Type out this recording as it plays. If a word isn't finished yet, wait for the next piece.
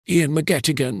Ian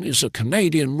McGettigan is a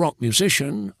Canadian rock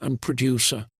musician and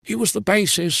producer. He was the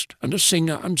bassist and a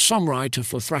singer and songwriter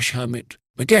for Thrush Hermit.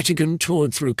 McGettigan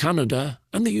toured through Canada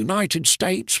and the United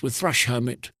States with Thrush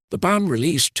Hermit. The band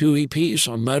released 2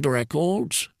 EPs on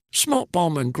Murderecords, Smoke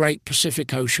Bomb and Great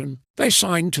Pacific Ocean. They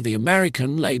signed to the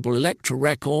American label Elektra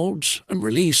Records and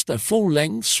released their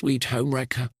full-length Sweet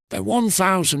Homewrecker. Their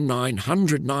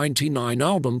 1999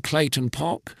 album Clayton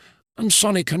Park and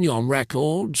Sonic Unyon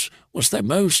Records was their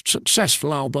most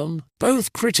successful album,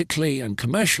 both critically and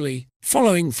commercially.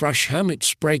 Following Thrush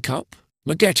Hermit's breakup,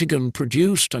 McGettigan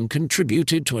produced and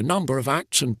contributed to a number of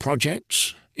acts and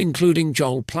projects, including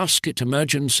Joel Plaskett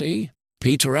Emergency,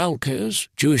 Peter Elkas,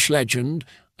 Jewish Legend,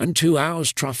 and 2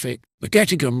 Hours Traffic.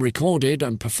 McGettigan recorded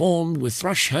and performed with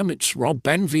Thrush Hermit's Rob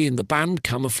Benvie in the band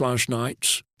Camouflage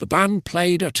Nights. The band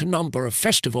played at a number of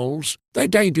festivals. Their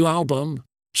debut album,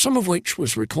 some of which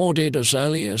was recorded as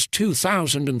early as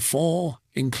 2004,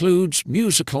 includes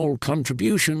musical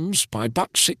contributions by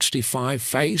Buck65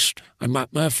 Feist and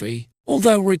Matt Murphy.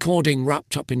 Although recording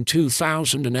wrapped up in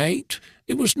 2008,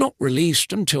 it was not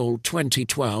released until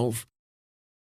 2012.